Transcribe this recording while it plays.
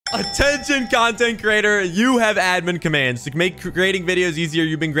Attention content creator, you have admin commands to make creating videos easier.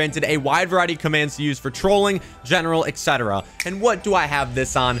 You've been granted a wide variety of commands to use for trolling, general, etc. And what do I have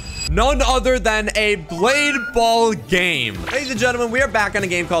this on? None other than a Blade Ball game. Ladies and gentlemen, we are back on a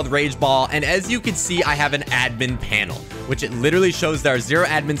game called Rage Ball, and as you can see, I have an admin panel, which it literally shows there are 0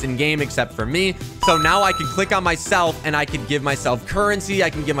 admins in game except for me. So now I can click on myself and I can give myself currency, I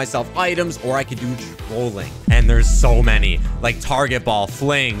can give myself items, or I could do trolling. And there's so many, like Target Ball,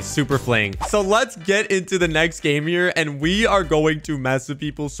 Fling, Super Fling. So let's get into the next game here, and we are going to mess with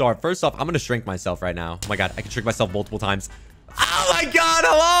people. So first off, I'm gonna shrink myself right now. Oh my god, I can shrink myself multiple times. Oh my god,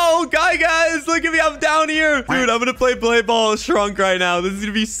 hello! Hi guys, look at me, I'm down here. Dude, I'm gonna play Blade Ball shrunk right now. This is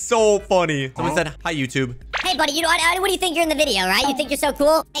gonna be so funny. Someone said, hi YouTube. Hey buddy, you know what do you think you're in the video, right? You think you're so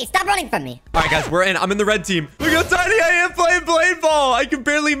cool? Hey, stop running from me. All right guys, we're in. I'm in the red team. Look how tiny I am playing Blade Ball. I can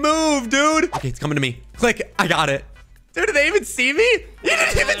barely move, dude. Okay, it's coming to me. Click, I got it. Dude, did they even see me? You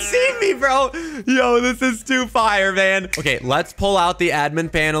didn't even see me, bro. Yo, this is too fire, man. Okay, let's pull out the admin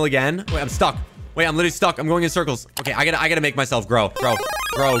panel again. Wait, I'm stuck. Wait, I'm literally stuck. I'm going in circles. Okay, I gotta make myself grow. Grow.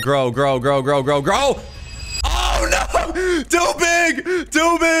 Oh no! Too big!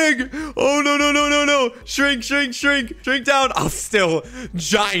 Too big! Oh no. Shrink down. I'm still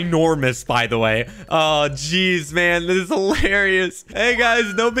ginormous, by the way. Oh, jeez, man. This is hilarious. Hey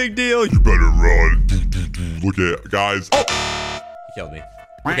guys, no big deal. You better run. Look at guys. Oh! He killed me.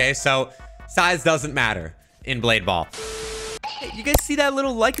 Okay, so size doesn't matter in Blade Ball. Hey, you guys see that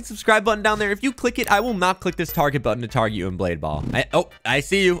little like and subscribe button down there? If you click it, I will not click this target button to target you in Blade Ball. I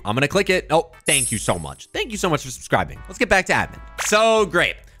see you. I'm gonna click it. Oh, thank you so much. Thank you so much for subscribing. Let's get back to admin. So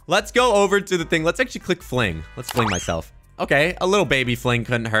great. Let's go over to the thing. Let's actually click Fling. Let's fling myself. Okay, a little baby fling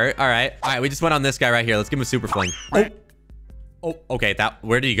couldn't hurt. All right, we just went on this guy right here. Let's give him a super fling. Oh, okay,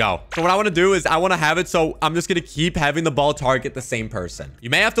 where did he go? So what I want to do is I want to have it so I'm just going to keep having the ball target the same person.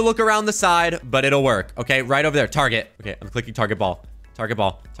 You may have to look around the side, but it'll work. Okay, right over there, target. Okay, I'm clicking target ball. Target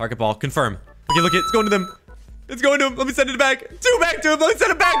ball, confirm. Okay, look, it's going to them. It's going to him. Let me send it back. 2 back to him. Let me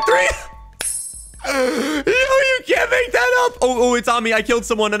send it back. 3. Yo, you can't make that up. Oh, it's on me. I killed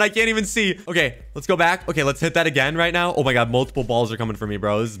someone and I can't even see. Okay, let's go back. Okay, let's hit that again right now. Oh my god, multiple balls are coming for me,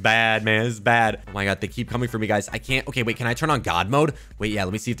 bro. This is bad, man. This is bad. Oh my god, they keep coming for me, guys. I can't. Okay, wait, can I turn on God mode? Wait, yeah,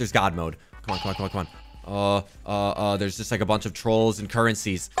 let me see if there's God mode. Come on. There's just like a bunch of trolls and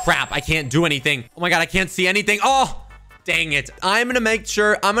currencies. Crap, I can't do anything. Oh my god, I can't see anything. Oh, dang it. I'm gonna make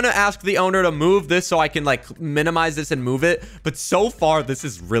sure, I'm gonna ask the owner to move this so I can like minimize this and move it. But so far, this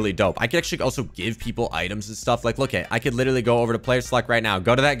is really dope. I can actually also give people items and stuff. Like, look, I could literally go over to player select right now.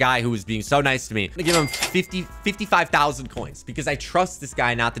 Go to that guy who was being so nice to me. I'm gonna give him 55,000 coins because I trust this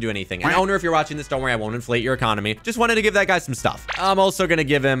guy not to do anything. And owner, if you're watching this, don't worry, I won't inflate your economy. Just wanted to give that guy some stuff. I'm also gonna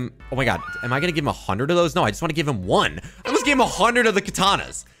give him, oh my god, am I gonna give him 100 of those? No, I just want to give him 1. I almost gave him 100 of the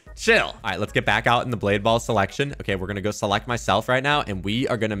katanas. Chill. All right, let's get back out in the Blade Ball selection. Okay, we're gonna go select myself right now, and we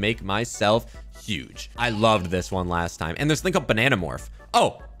are gonna make myself huge. I loved this one last time. And there's a thing called Banana Morph.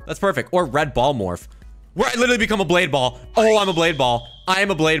 Oh, that's perfect. Or Red Ball Morph, where I literally become a Blade Ball. Oh, I'm a Blade Ball. I am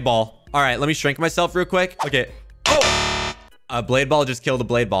a Blade Ball. All right, let me shrink myself real quick. Okay. Oh! A Blade Ball just killed a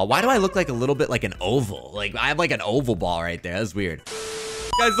Blade Ball. Why do I look like a little bit like an oval? Like, I have like an oval ball right there. That's weird.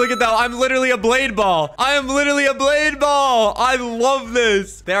 Guys, look at that. I'm literally a Blade Ball. I am literally a Blade Ball. I love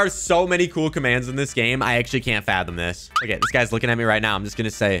this. There are so many cool commands in this game. I actually can't fathom this. Okay, this guy's looking at me right now. I'm just going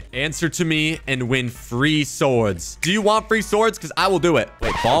to say, answer to me and win free swords. Do you want free swords? Because I will do it.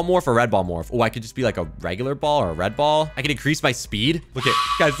 Wait, ball morph or red ball morph? Oh, I could just be like a regular ball or a red ball. I can increase my speed. Look at,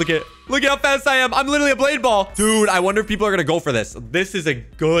 guys, look at how fast I am. I'm literally a Blade Ball. Dude, I wonder if people are going to go for this. This is a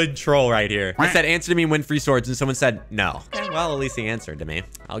good troll right here. I said, answer to me and win free swords. And someone said, no. Okay, well, at least he answered to me.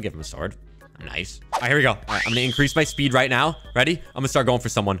 I'll give him a sword. Nice. All right, here we go. All right, I'm going to increase my speed right now. Ready? I'm going to start going for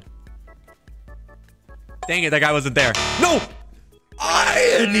someone. Dang it, that guy wasn't there. No!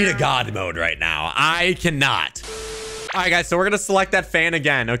 I need a God mode right now. I cannot. All right, guys, so we're going to select that fan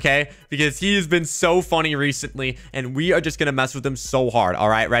again, okay? Because he has been so funny recently, and we are just going to mess with him so hard. All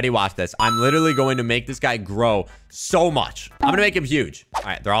right, ready? Watch this. I'm literally going to make this guy grow so much. I'm going to make him huge. All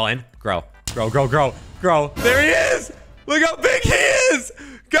right, they're all in. Grow. There he is. Look how big he is.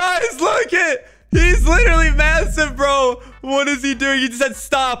 Guys, look it. He's literally massive, bro. What is he doing? He just said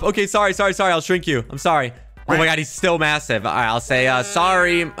stop. Okay, sorry. I'll shrink you. I'm sorry. Oh my god, he's still massive. All right, I'll say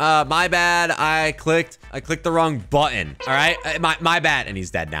sorry, my bad. I clicked the wrong button. All right, my bad. And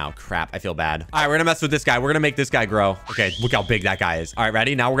he's dead now. Crap, I feel bad. All right, we're gonna mess with this guy. We're gonna make this guy grow. Okay, look how big that guy is. All right,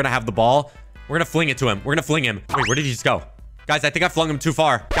 ready? Now we're gonna have the ball. We're gonna fling it to him. We're gonna fling him. Wait, where did he just go? Guys, I think I flung him too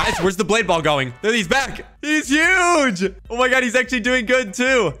far. Guys, where's the Blade Ball going? There, he's back. He's huge. Oh my god, he's actually doing good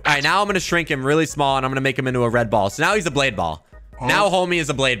too. All right, now I'm gonna shrink him really small and I'm gonna make him into a red ball. So now he's a Blade Ball. Now homie is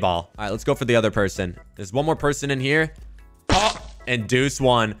a blade ball. All right, let's go for the other person. There's one more person in here. Oh, and Deuce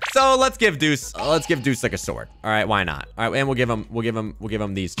won. So let's give Deuce like a sword. All right, why not? All right, and we'll give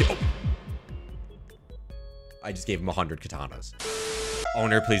him these two. Oh. I just gave him 100 katanas.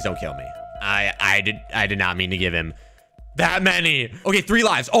 Owner, please don't kill me. I did not mean to give him that many. Okay, 3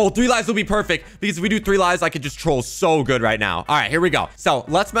 lives. Oh, 3 lives will be perfect because if we do 3 lives, I could just troll so good right now. All right, here we go. So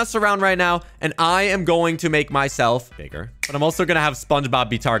let's mess around right now, and I am going to make myself bigger, but I'm also gonna have SpongeBob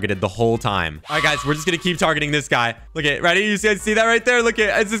be targeted the whole time. All right, guys, we're just gonna keep targeting this guy. Look at, ready? You guys see that right there? Look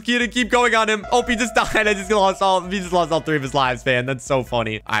at, it's just gonna keep going on him. Oh, he just died. He just lost all 3 of his lives, man. That's so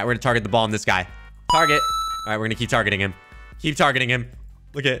funny. All right, we're gonna target the ball on this guy. Target. All right, we're gonna keep targeting him. Keep targeting him.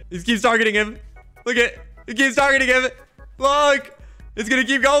 Look at, he keeps targeting him. Look at, he keeps targeting him. Look, it's gonna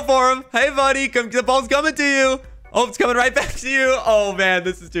keep going for him. Hey, buddy, come, the ball's coming to you. Oh, it's coming right back to you. Oh, man,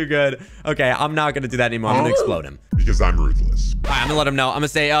 this is too good. Okay, I'm not gonna do that anymore. I'm gonna explode him. Because I'm ruthless. All right, I'm gonna let him know. I'm gonna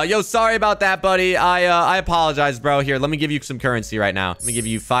say, yo, sorry about that, buddy. I apologize, bro. Here, let me give you some currency right now. Let me give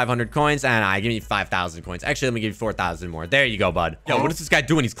you 500 coins, and I give you 5,000 coins. Actually, let me give you 4,000 more. There you go, bud. Yo, what is this guy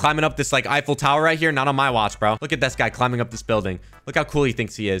doing? He's climbing up this, like, Eiffel Tower right here. Not on my watch, bro. Look at this guy climbing up this building. Look how cool he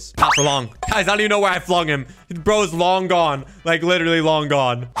thinks he is. Not for long. Guys, I don't even know where I flung him. Bro is long gone. Like, literally long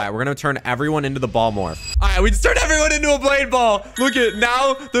gone. All right, we're gonna turn everyone into the ball morph. All right, we just turned everyone into a blade ball. Look at,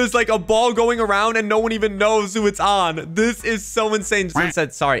 now there's, like, a ball going around, and no one even knows who it's on. This is so insane. Someone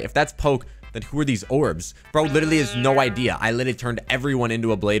said, sorry, if that's Poke, then who are these orbs? Bro literally has no idea. I literally turned everyone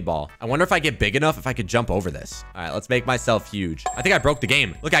into a blade ball. I wonder if I get big enough if I could jump over this. All right, let's make myself huge. I think I broke the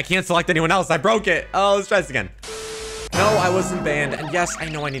game. Look, I can't select anyone else. I broke it. Oh, let's try this again. No, I wasn't banned. And yes, I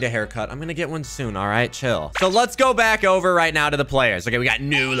know I need a haircut. I'm gonna get one soon, all right? Chill. So let's go back over right now to the players. Okay, we got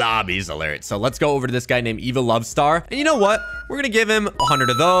new lobbies alert. So let's go over to this guy named Eva Lovestar. And you know what? We're gonna give him 100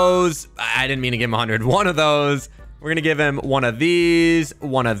 of those. I didn't mean to give him 100. One of those. We're gonna give him one of these,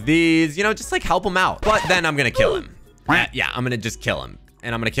 you know, just like help him out. But then I'm gonna kill him. Yeah, I'm gonna just kill him.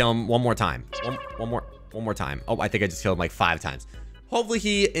 And I'm gonna kill him one more time. One more time. Oh, I think I just killed him like 5 times. Hopefully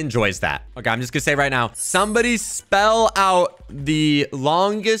he enjoys that. Okay, I'm just gonna say right now, somebody spell out the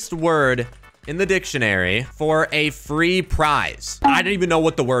longest word in the dictionary for a free prize. I don't even know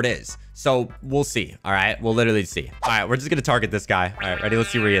what the word is. So we'll see. All right, we'll literally see. All right, we're just gonna target this guy. All right, ready? Let's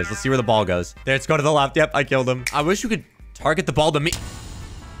see where he is. Let's see where the ball goes. There, let's go to the left. Yep, I killed him. I wish you could target the ball to me.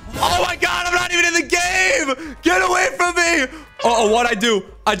 Oh my God, I'm not even in the game. Get away from me. Uh-oh, what'd I do?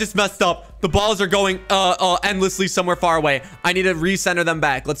 I just messed up. The balls are going endlessly somewhere far away. I need to recenter them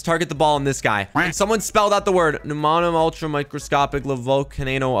back. Let's target the ball on this guy. And someone spelled out the word pneumonum ultra microscopic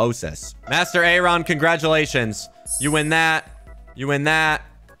levocananoosis. Master Aaron, congratulations. You win that. You win that.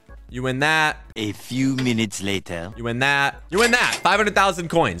 You win that. A few minutes later. You win that. You win that. 500,000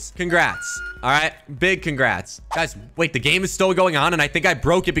 coins. Congrats. All right. Big congrats. Guys, wait, the game is still going on, and I think I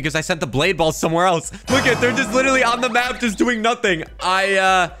broke it because I sent the blade balls somewhere else. Look at, they're just literally on the map just doing nothing.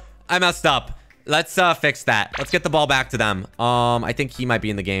 I messed up. Let's fix that. Let's get the ball back to them. I think he might be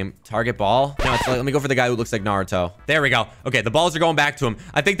in the game. Target ball. No, it's like, let me go for the guy who looks like Naruto. There we go. Okay, the balls are going back to him.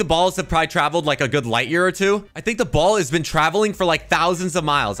 I think the balls have probably traveled like a good light year or 2. I think the ball has been traveling for like thousands of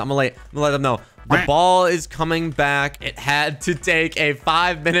miles. I'm gonna let them know. The ball is coming back. It had to take a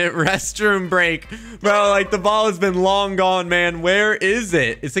 5-minute restroom break. Bro, like the ball has been long gone, man. Where is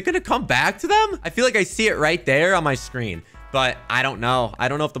it? Is it gonna come back to them? I feel like I see it right there on my screen. But I don't know. I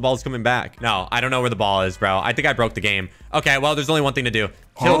don't know if the ball's coming back. No, I don't know where the ball is, bro. I think I broke the game. Okay, well, there's only one thing to do.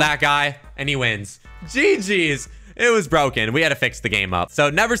 Kill that guy, and he wins. GG's. It was broken. We had to fix the game up. So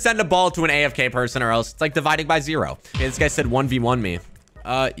never send a ball to an AFK person or else it's like dividing by 0. Okay, this guy said 1v1 me.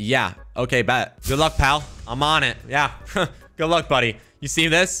 Yeah. Okay, bet. Good luck, pal. I'm on it. Yeah. Good luck, buddy. You see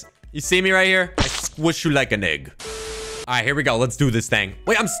this? You see me right here? I squish you like an egg. All right, here we go. Let's do this thing.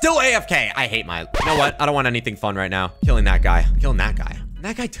 Wait, I'm still AFK. I hate my... You know what? I don't want anything fun right now. Killing that guy. Killing that guy. And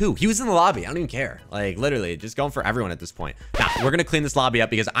that guy too. He was in the lobby. I don't even care. Like, literally, just going for everyone at this point. Now, we're going to clean this lobby up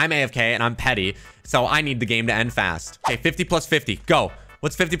because I'm AFK and I'm petty. So I need the game to end fast. Okay, 50 plus 50. Go.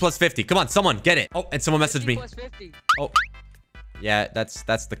 What's 50 plus 50? Come on, someone get it. Oh, and someone messaged me. Oh. Yeah, that's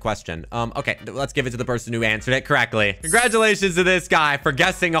the question. Okay, let's give it to the person who answered it correctly. Congratulations to this guy for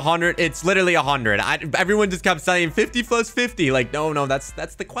guessing 100. It's literally 100. Everyone just kept saying 50 plus 50. Like, no, that's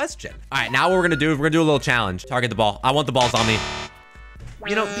the question. All right, now what we're gonna do is we're gonna do a little challenge. Target the ball. I want the balls on me.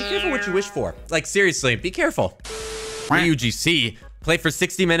 You know, be careful what you wish for. Like, seriously, be careful. UGC. Play for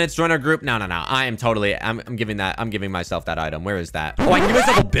 60 minutes, join our group. No. I'm giving myself that item. Where is that? Oh, I can give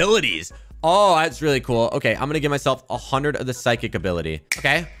myself abilities. Oh, that's really cool. Okay, I'm gonna give myself 100 of the psychic ability.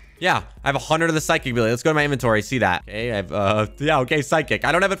 Okay, Yeah, I have 100 of the psychic ability. Let's go to my inventory. See that? Okay, I have, yeah, okay, psychic.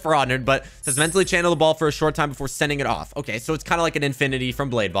 I don't have it for 100, but it says mentally channel the ball for a short time before sending it off. Okay, so it's kind of like an infinity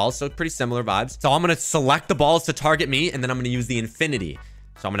from Blade Balls, so pretty similar vibes. So I'm going to select the balls to target me, and then I'm going to use the infinity.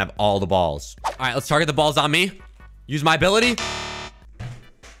 So I'm going to have all the balls. All right, let's target the balls on me. Use my ability.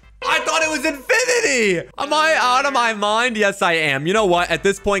 I thought it was infinity. Am I out of my mind? Yes, I am. You know what? At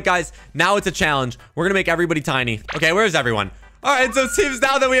this point, guys, now it's a challenge. We're going to make everybody tiny. Okay, where's everyone? All right, so it seems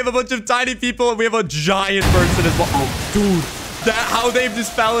now that we have a bunch of tiny people and we have a giant person as well. Oh, dude, how they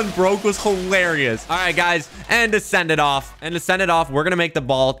just fell and broke was hilarious. All right, guys, and to send it off, we're gonna make the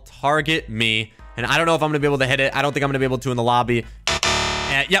ball target me. And I don't know if I'm gonna be able to hit it. I don't think I'm gonna be able to in the lobby.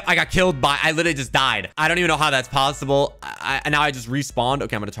 Yep, I got killed by, I literally just died. I don't even know how that's possible. Now I just respawned.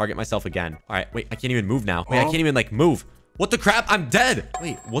 Okay, I'm gonna target myself again. All right, wait, I can't even move now. Wait, I can't even like move. What the crap? I'm dead.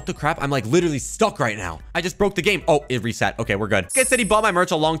 Wait, what the crap? I'm like literally stuck right now. I just broke the game. Oh, it reset. Okay, we're good. This guy said he bought my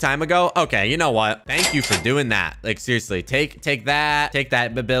merch a long time ago. Okay, you know what? Thank you for doing that. Like seriously, take that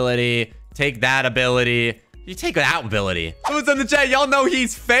ability, take that ability. You take that ability. Who's in the chat? Y'all know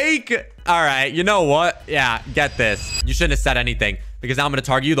he's fake. All right, you know what? Yeah, get this. You shouldn't have said anything because now I'm gonna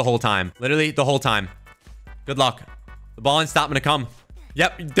target you the whole time. Literally the whole time. Good luck. The ball ain't stopping to come.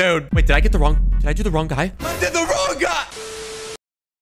 Yep, dude. Wait, did I do the wrong guy? I did the wrong guy.